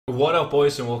What up,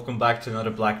 boys, and welcome back to another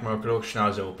Black Market Auction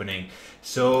House opening.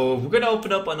 So we're gonna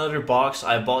open up another box.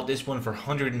 I bought this one for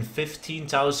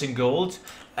 115,000 gold,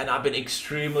 and I've been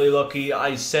extremely lucky.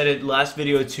 I said it last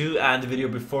video too, and the video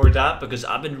before that, because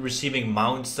I've been receiving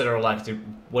mounts that are like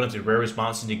one of the rarest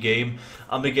mounts in the game.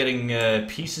 I've been getting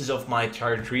pieces of my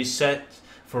Tier 3 set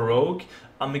for Rogue.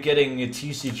 I'm getting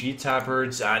TCG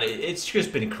tabards, and it's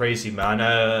just been crazy, man.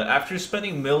 After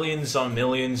spending millions on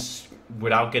millions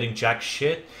without getting jack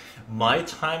shit, my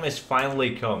time has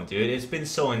finally come, dude. It's been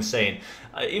so insane.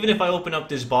 Even if I open up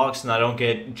this box and I don't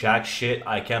get jack shit,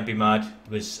 I can't be mad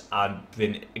because I've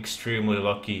been extremely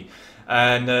lucky.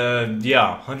 And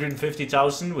yeah,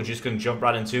 150,000. We're just gonna jump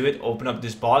right into it. Open up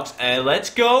this box and let's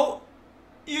go.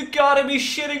 You gotta be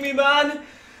shitting me, man.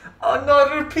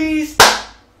 Another piece.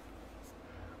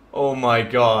 Oh my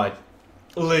god.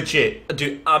 Legit.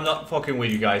 Dude, I'm not fucking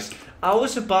with you guys. I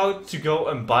was about to go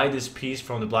and buy this piece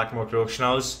from the Black Market Auction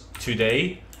House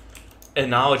today, and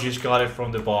now I just got it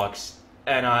from the box.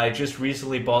 And I just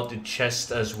recently bought the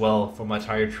chest as well for my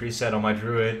Tier 3 set on my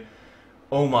Druid.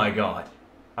 Oh my god.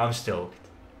 I'm stoked.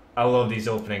 I love these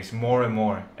openings more and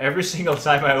more. Every single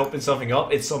time I open something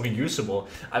up, it's something usable.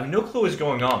 I have no clue what's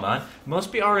going on, man.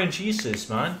 Must be RNG sis,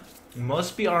 man.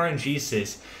 Must be RNG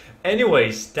sis.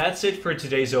 Anyways, that's it for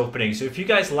today's opening. So if you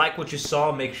guys like what you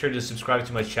saw, make sure to subscribe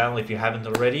to my channel if you haven't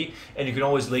already. And you can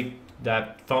always leave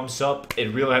that thumbs up.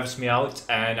 It really helps me out.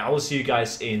 And I will see you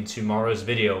guys in tomorrow's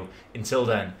video. Until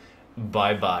then,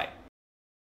 bye bye.